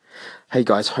Hey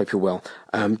guys, hope you're well.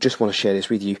 Just want to share this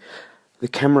with you. The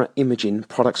Camera Imaging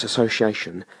Products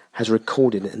Association has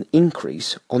recorded an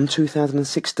increase on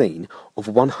 2016 of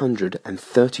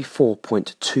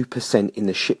 134.2% in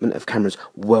the shipment of cameras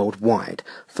worldwide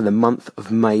for the month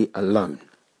of May alone.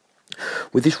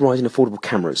 With this rise in affordable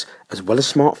cameras, as well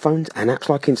as smartphones and apps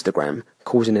like Instagram,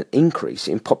 causing an increase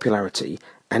in popularity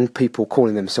and people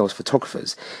calling themselves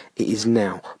photographers, it is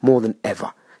now, more than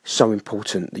ever, so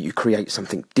important that you create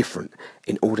something different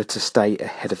in order to stay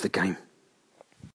ahead of the game.